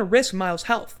 They didn't want to risk Miles'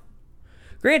 health.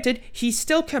 Granted, he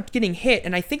still kept getting hit,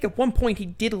 and I think at one point he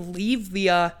did leave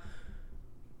the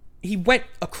he went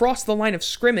across the line of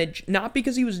scrimmage, not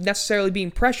because he was necessarily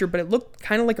being pressured, but it looked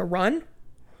kind of like a run,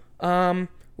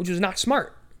 which was not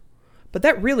smart. But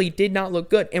that really did not look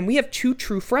good. And we have 2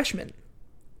 true freshmen.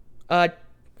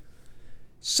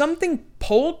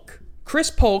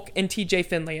 Chris Polk and TJ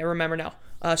Finley, I remember now.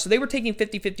 So they were taking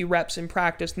 50-50 reps in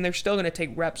practice, and they're still going to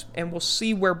take reps, and we'll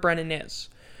see where Brennan is.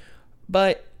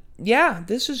 But, yeah,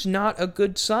 this is not a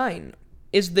good sign.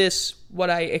 Is this what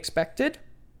I expected?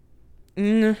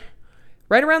 Right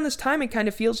around this time, it kind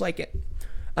of feels like it.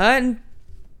 And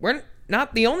we're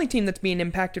not the only team that's being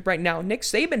impacted right now. Nick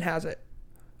Saban has it.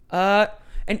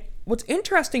 And what's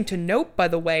interesting to note, by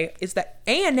the way, is that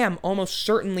A&M almost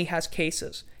certainly has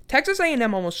cases. Texas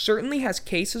A&M almost certainly has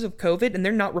cases of COVID, and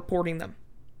they're not reporting them.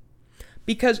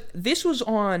 Because this was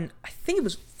on, I think it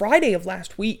was Friday of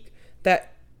last week,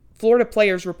 that Florida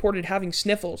players reported having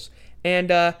sniffles, and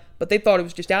but they thought it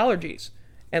was just allergies.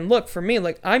 And look, for me,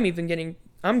 like I'm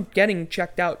getting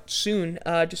checked out soon,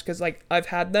 just because like I've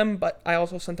had them, but I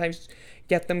also sometimes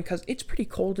get them because it's pretty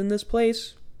cold in this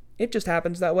place. It just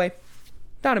happens that way.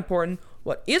 Not important.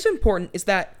 What is important is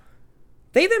that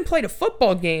they then played a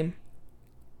football game,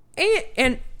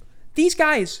 and these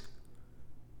guys,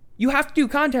 you have to do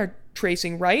contact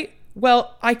tracing, right?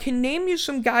 Well, I can name you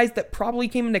some guys that probably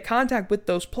came into contact with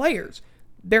those players.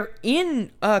 They're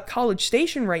in College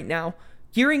Station right now,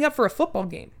 gearing up for a football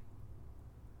game.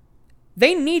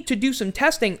 They need to do some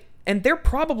testing, and they're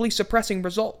probably suppressing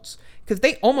results, because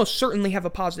they almost certainly have a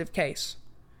positive case.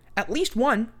 At least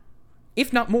one,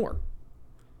 if not more.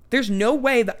 There's no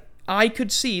way that I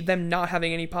could see them not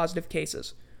having any positive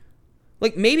cases.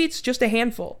 Like, maybe it's just a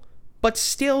handful, but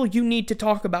still you need to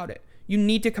talk about it. You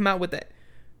need to come out with it.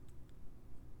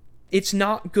 It's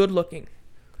not good looking.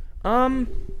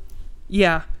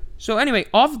 Yeah. So anyway,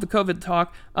 off of the COVID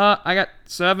talk, I got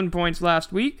 7 points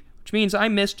last week, which means I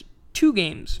missed 2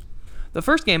 games. The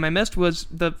first game I missed was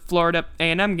the Florida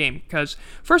A&M game, because,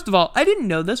 first of all, I didn't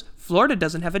know this, Florida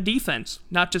doesn't have a defense,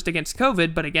 not just against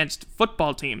COVID, but against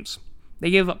football teams. They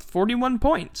gave up 41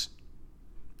 points.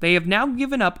 They have now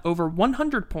given up over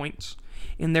 100 points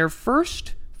in their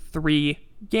first 3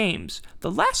 games.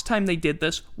 The last time they did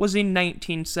this was in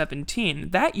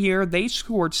 1917. That year, they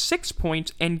scored 6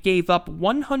 points and gave up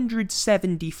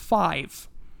 175.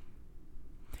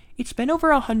 It's been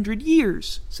over 100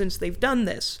 years since they've done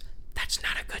this. That's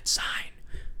not a good sign.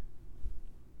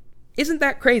 Isn't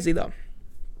that crazy, though?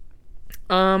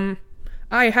 I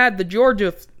had the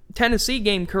Georgia-Tennessee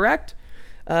game correct.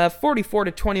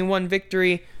 44-21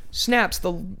 victory snaps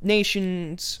the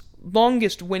nation's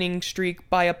longest winning streak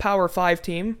by a Power 5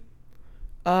 team.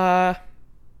 And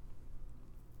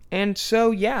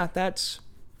so, yeah, I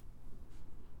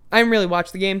didn't really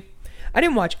watch the game. I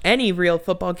didn't watch any real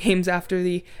football games after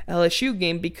the LSU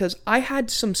game because I had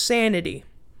some sanity,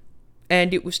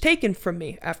 and it was taken from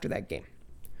me after that game.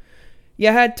 You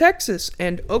had Texas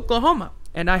and Oklahoma,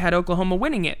 and I had Oklahoma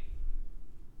winning it.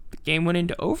 The game went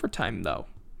into overtime, though.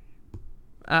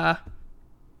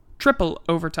 Quadruple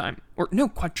overtime,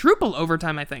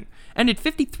 I think. Ended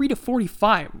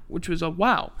 53-45, which was a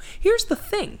wow. Here's the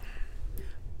thing.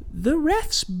 The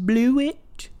refs blew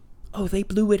it. Oh, they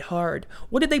blew it hard.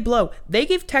 What did they blow? They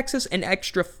gave Texas an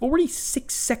extra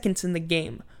 46 seconds in the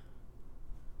game.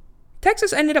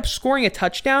 Texas ended up scoring a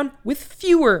touchdown with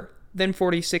fewer than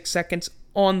 46 seconds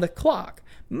on the clock,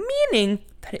 meaning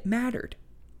that it mattered.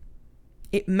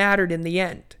 It mattered in the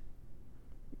end.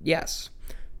 Yes.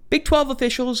 Big 12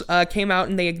 officials came out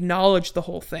and they acknowledged the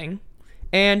whole thing.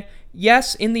 And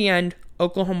yes, in the end,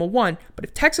 Oklahoma won. But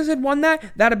if Texas had won that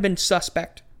would have been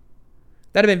suspect.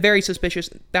 That would have been very suspicious.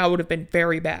 That would have been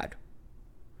very bad.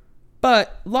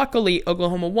 But luckily,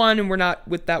 Oklahoma won, and we're not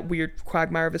with that weird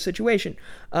quagmire of a situation.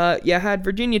 You had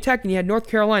Virginia Tech, and you had North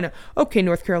Carolina. Okay,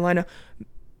 North Carolina,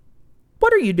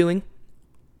 what are you doing?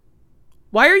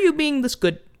 Why are you being this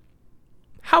good?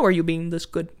 How are you being this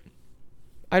good?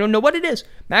 I don't know what it is.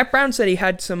 Matt Brown said he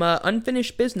had some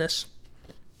unfinished business.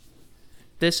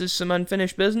 This is some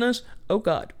unfinished business? Oh,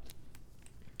 God.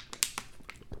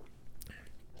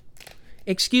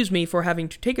 Excuse me for having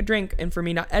to take a drink and for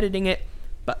me not editing it,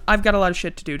 but I've got a lot of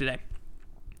shit to do today.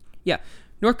 Yeah,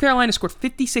 North Carolina scored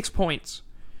 56 points.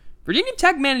 Virginia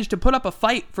Tech managed to put up a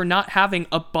fight for not having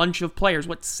a bunch of players.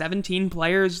 17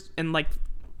 players? And I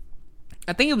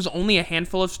think it was only a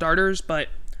handful of starters, but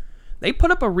they put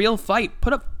up a real fight,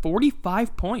 put up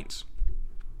 45 points.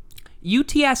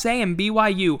 UTSA and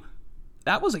BYU,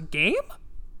 that was a game?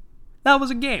 That was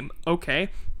a game,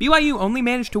 okay. BYU only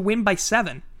managed to win by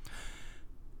 7.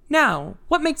 Now,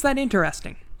 what makes that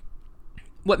interesting?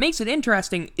 What makes it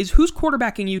interesting is who's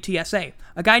quarterbacking UTSA.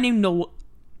 A guy named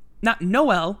not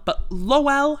Noel, but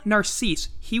Lowell Narcisse.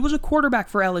 He was a quarterback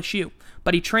for LSU,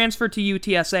 but he transferred to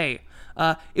UTSA.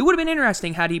 It would have been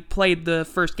interesting had he played the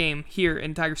first game here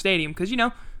in Tiger Stadium, because,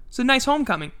 it's a nice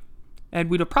homecoming. And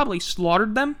we'd have probably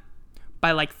slaughtered them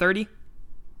by like 30.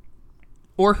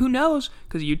 Or who knows,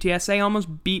 because UTSA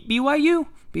almost beat BYU.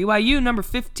 BYU, number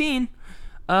 15.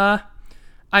 I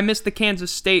missed the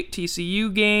Kansas State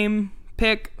TCU game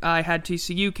pick. I had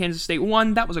TCU, Kansas State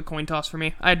won. That was a coin toss for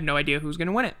me. I had no idea who was going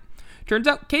to win it. Turns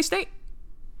out K-State.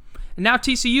 And now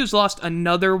TCU's lost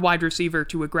another wide receiver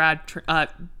to a grad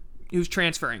who's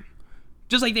transferring.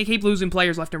 Just like they keep losing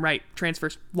players left and right.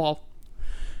 Transfers. Lol.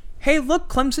 Hey, look,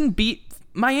 Clemson beat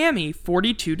Miami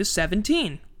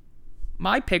 42-17.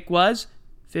 My pick was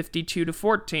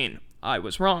 52-14. I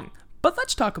was wrong. But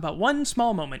let's talk about one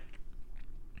small moment.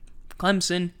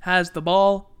 Clemson has the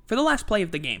ball for the last play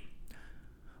of the game.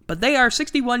 But they are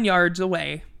 61 yards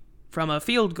away from a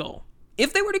field goal.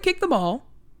 If they were to kick the ball,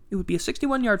 it would be a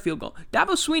 61-yard field goal.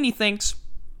 Dabo Swinney thinks,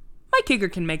 my kicker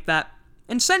can make that,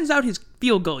 and sends out his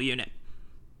field goal unit.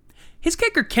 His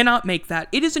kicker cannot make that.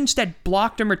 It is instead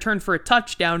blocked and returned for a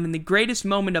touchdown in the greatest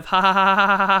moment of ha ha ha ha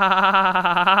ha ha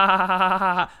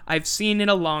ha ha I've seen in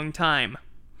a long time.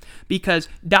 Because,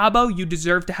 Dabo, you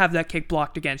deserve to have that kick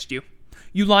blocked against you.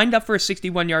 You lined up for a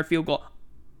 61-yard field goal.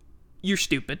 You're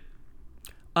stupid.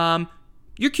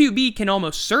 Your QB can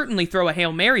almost certainly throw a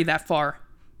Hail Mary that far.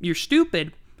 You're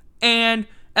stupid. And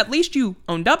at least you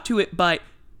owned up to it, but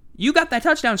you got that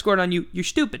touchdown scored on you. You're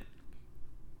stupid.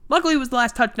 Luckily, it was the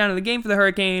last touchdown of the game for the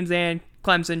Hurricanes, and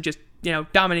Clemson just,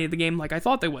 dominated the game like I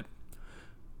thought they would.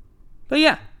 But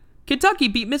yeah, Kentucky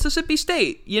beat Mississippi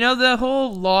State. The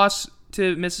whole loss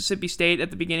to Mississippi State at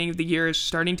the beginning of the year is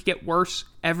starting to get worse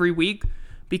every week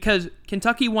because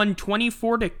Kentucky won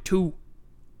 24-2.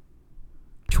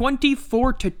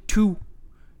 24-2. Do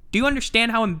you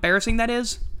understand how embarrassing that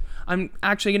is? I'm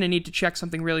actually going to need to check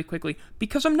something really quickly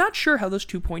because I'm not sure how those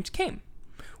 2 points came.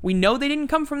 We know they didn't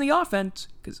come from the offense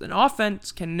because an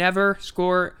offense can never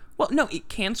score. Well, no, it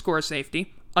can score a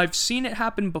safety. I've seen it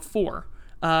happen before.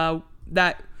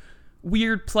 That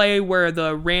weird play where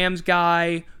the Rams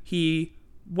guy, he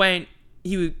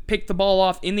picked the ball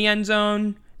off in the end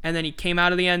zone, and then he came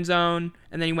out of the end zone,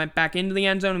 and then he went back into the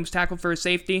end zone and was tackled for a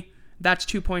safety. That's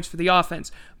 2 points for the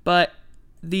offense. But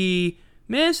the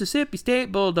Mississippi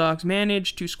State Bulldogs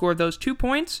managed to score those 2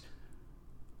 points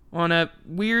on a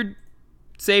weird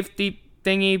safety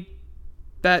thingy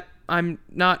that I'm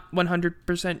not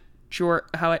 100% sure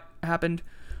how it happened.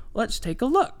 Let's take a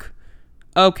look.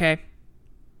 Okay.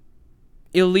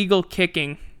 Illegal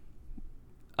kicking.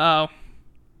 Oh.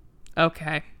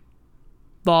 Okay.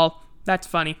 Lol. That's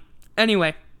funny.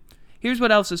 Anyway, here's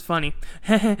what else is funny.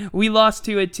 We lost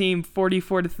to a team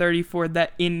 44-34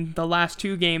 that in the last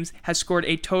 2 games has scored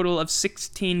a total of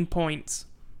 16 points.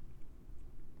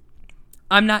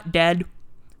 I'm not dead.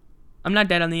 I'm not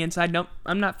dead on the inside. Nope.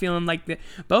 I'm not feeling like that.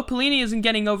 Bo Pelini isn't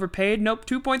getting overpaid. Nope.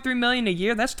 $2.3 million a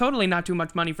year. That's totally not too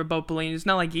much money for Bo Pelini. It's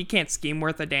not like he can't scheme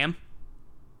worth a damn.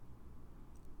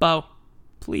 Bo,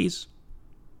 please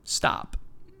stop.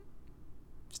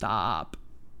 Stop.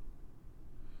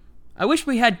 I wish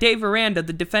we had Dave Aranda,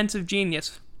 the defensive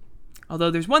genius.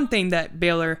 Although there's one thing that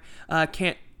Baylor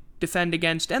can't defend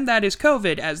against, and that is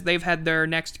COVID, as they've had their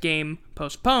next game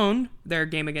postponed, their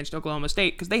game against Oklahoma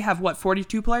State, because they have,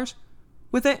 42 players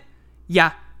with it?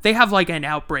 Yeah, they have like an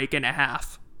outbreak and a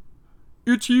half.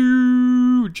 It's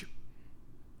huge.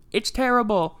 It's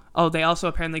terrible. Oh, they also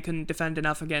apparently couldn't defend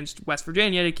enough against West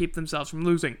Virginia to keep themselves from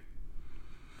losing.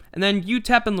 And then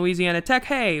UTEP and Louisiana Tech.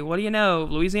 Hey, what do you know?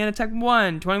 Louisiana Tech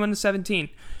won 21-17.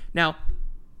 Now,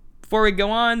 before we go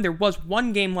on, there was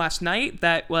one game last night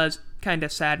that was kind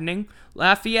of saddening.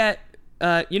 Lafayette,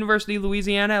 University of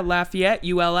Louisiana, Lafayette,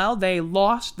 ULL, they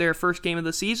lost their first game of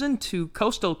the season to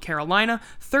Coastal Carolina,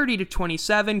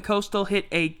 30-27. Coastal hit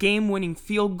a game-winning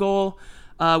field goal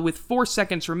with 4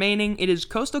 seconds remaining. It is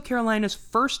Coastal Carolina's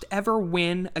first ever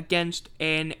win against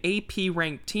an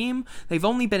AP-ranked team. They've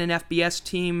only been an FBS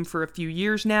team for a few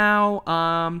years now.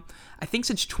 I think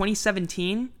since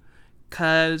 2017,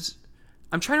 because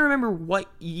I'm trying to remember what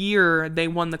year they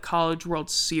won the College World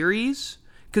Series,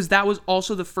 because that was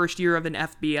also the first year of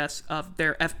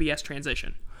their FBS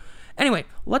transition. Anyway,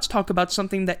 let's talk about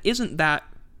something that isn't that.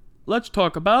 Let's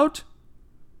talk about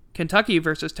Kentucky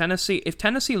versus Tennessee. If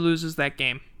Tennessee loses that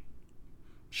game,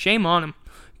 shame on them.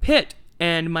 Pitt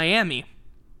and Miami.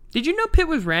 Did you know Pitt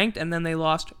was ranked and then they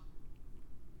lost?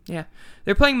 Yeah,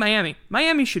 they're playing Miami.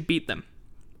 Miami should beat them.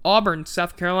 Auburn,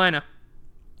 South Carolina.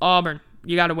 Auburn,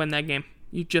 you got to win that game.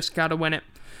 You just got to win it.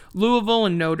 Louisville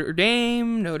and Notre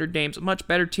Dame. Notre Dame's a much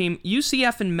better team.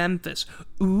 UCF and Memphis.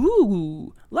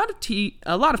 Ooh,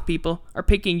 a lot of people are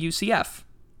picking UCF.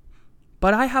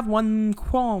 But I have one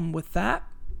qualm with that.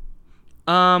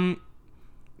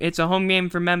 It's a home game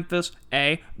for Memphis.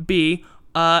 A. B.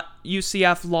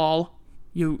 UCF lol.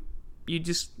 You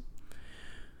just...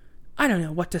 I don't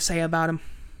know what to say about him.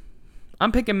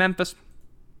 I'm picking Memphis.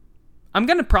 I'm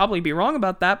going to probably be wrong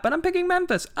about that, but I'm picking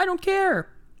Memphis. I don't care.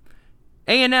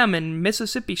 A&M and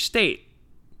Mississippi State.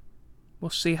 We'll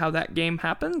see how that game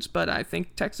happens, but I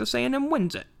think Texas A&M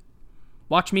wins it.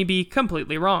 Watch me be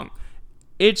completely wrong.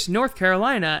 It's North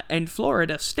Carolina and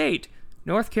Florida State.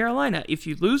 North Carolina, if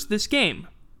you lose this game,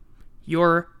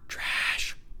 you're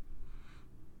trash.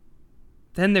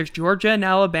 Then there's Georgia and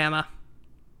Alabama.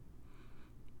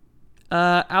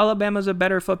 Alabama's a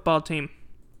better football team.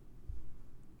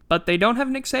 But they don't have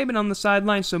Nick Saban on the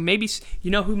sideline, so maybe, you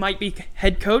know who might be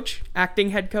head coach,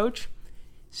 acting head coach?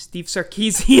 Steve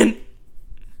Sarkisian.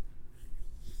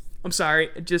 I'm sorry,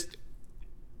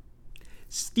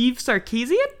 Steve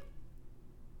Sarkisian?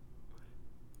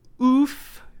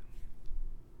 Oof.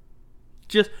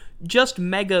 Just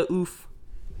mega oof.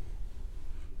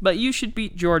 But you should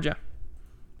beat Georgia.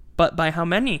 But by how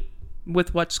many?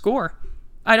 With what score?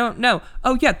 I don't know.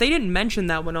 Oh, yeah, they didn't mention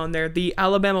that one on there, the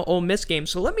Alabama-Ole Miss game.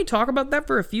 So let me talk about that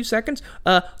for a few seconds.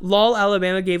 Lol,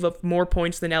 Alabama gave up more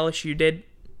points than LSU did.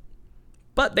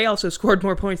 But they also scored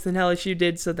more points than LSU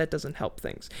did, so that doesn't help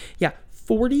things. Yeah,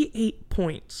 48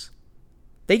 points.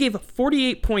 They gave up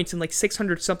 48 points and like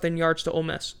 600-something yards to Ole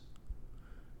Miss.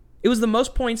 It was the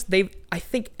most points they've, I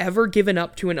think, ever given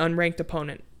up to an unranked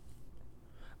opponent.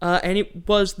 And it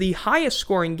was the highest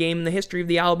scoring game in the history of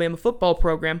the Alabama football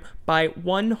program by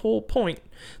 1 whole point.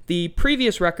 The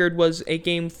previous record was a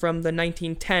game from the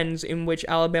 1910s in which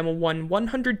Alabama won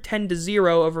 110-0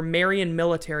 over Marion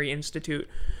Military Institute,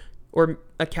 or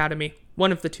Academy,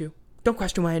 one of the two. Don't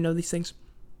question why I know these things.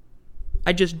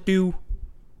 I just do.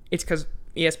 It's because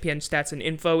ESPN Stats and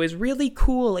Info is really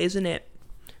cool, isn't it?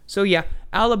 So yeah,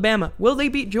 Alabama, will they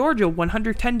beat Georgia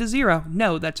 110-0?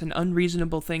 No, that's an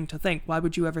unreasonable thing to think. Why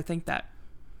would you ever think that?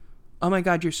 Oh my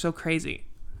god, you're so crazy.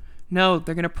 No,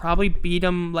 they're going to probably beat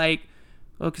them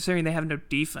considering they have no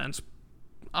defense.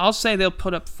 I'll say they'll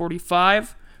put up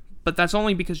 45, but that's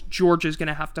only because Georgia's going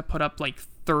to have to put up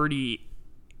 30.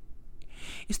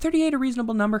 Is 38 a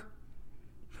reasonable number?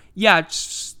 Yeah,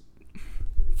 it's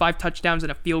 5 touchdowns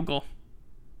and a field goal.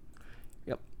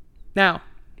 Yep. Now,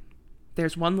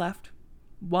 there's one left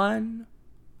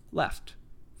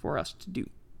for us to do.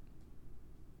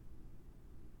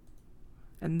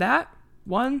 And that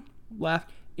one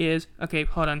left is, okay,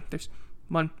 hold on. There's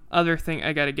one other thing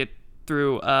I got to get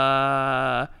through.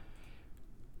 Okay,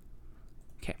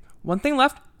 one thing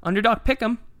left, Underdog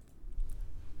Pick'em.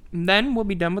 And then we'll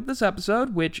be done with this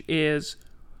episode, which is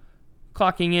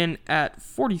clocking in at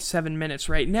 47 minutes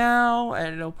right now,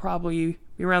 and it'll probably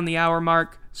be around the hour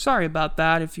mark. Sorry about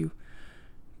that if you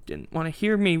didn't want to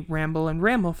hear me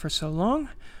ramble for so long.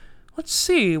 Let's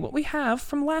see what we have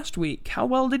from last week. How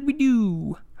well did we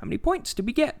do? How many points did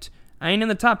we get? I ain't in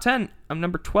the top 10. I'm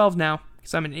number 12 now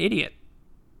because I'm an idiot.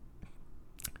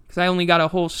 Because I only got a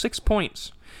whole 6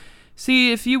 points.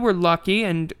 See, if you were lucky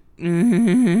and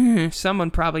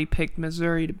someone probably picked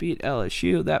Missouri to beat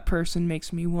LSU, that person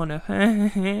makes me want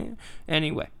to...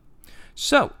 Anyway.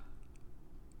 So,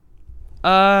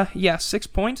 6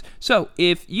 points. So,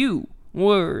 if you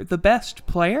were the best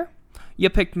player, you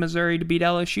picked Missouri to beat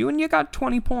LSU, and you got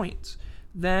 20 points.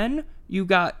 Then you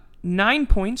got 9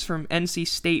 points from NC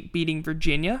State beating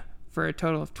Virginia for a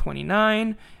total of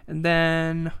 29, and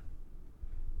then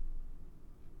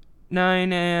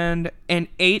 9 and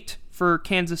 8 for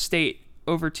Kansas State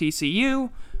over TCU,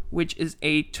 which is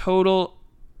a total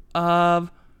of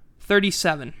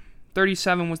 37.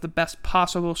 37 was the best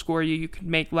possible score you could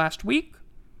make last week.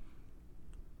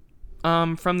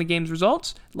 From the game's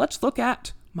results, let's look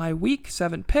at my Week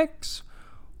 7 picks,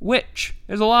 which,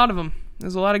 there's a lot of them.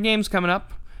 There's a lot of games coming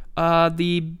up.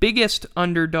 The biggest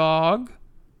underdog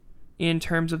in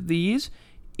terms of these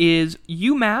is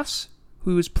UMass,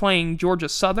 who is playing Georgia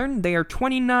Southern. They are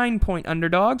 29-point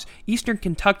underdogs. Eastern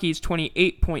Kentucky is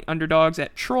 28-point underdogs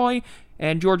at Troy,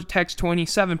 and Georgia Tech's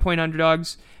 27-point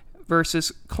underdogs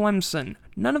versus Clemson.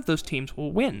 None of those teams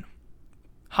will win.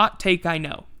 Hot take, I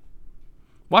know.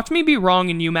 Watch me be wrong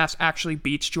and UMass actually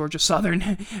beats Georgia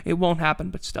Southern. It won't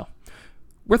happen, but still.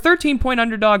 We're 13-point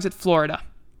underdogs at Florida.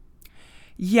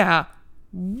 Yeah,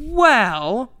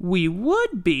 well, we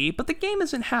would be, but the game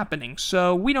isn't happening,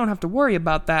 so we don't have to worry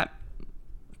about that.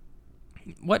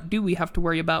 What do we have to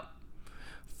worry about?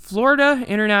 Florida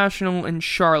International and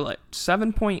Charlotte,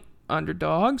 7-point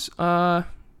underdogs. I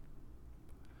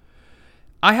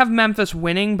have Memphis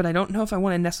winning, but I don't know if I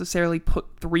want to necessarily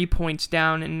put 3 points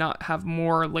down and not have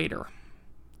more later.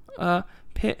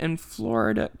 Pitt and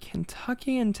Florida,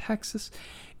 Kentucky and Texas.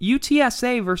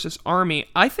 UTSA versus Army.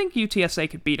 I think UTSA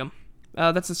could beat them.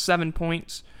 That's a 7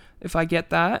 points if I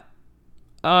get that.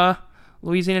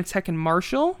 Louisiana Tech and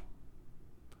Marshall.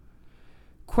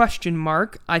 Question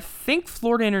mark. I think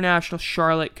Florida International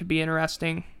Charlotte could be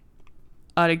interesting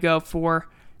to go for.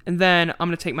 And then I'm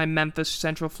going to take my Memphis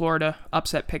Central Florida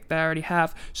upset pick that I already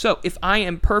have. So if I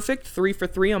am perfect, 3 for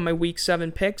 3 on my Week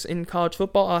 7 picks in college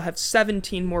football, I'll have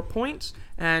 17 more points.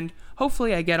 And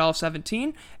hopefully I get all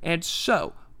 17. And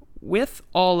so with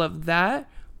all of that,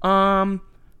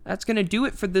 that's going to do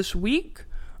it for this week.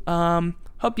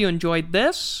 Hope you enjoyed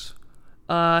this.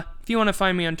 If you want to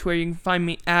find me on Twitter, you can find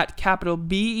me at capital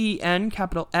BEN,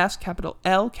 capital S, capital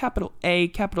L, capital A,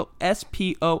 capital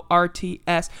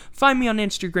SPORTS. Find me on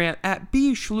Instagram at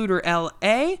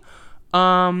bschluterLA.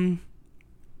 The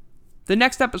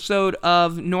next episode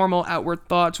of Normal Outward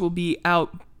Thoughts will be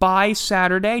out by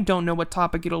Saturday. Don't know what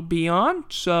topic it'll be on,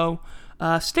 so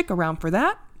stick around for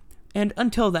that. And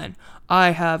until then,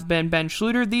 I have been Ben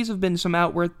Schluter. These have been some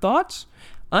Outward Thoughts.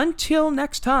 Until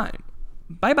next time,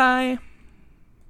 bye-bye.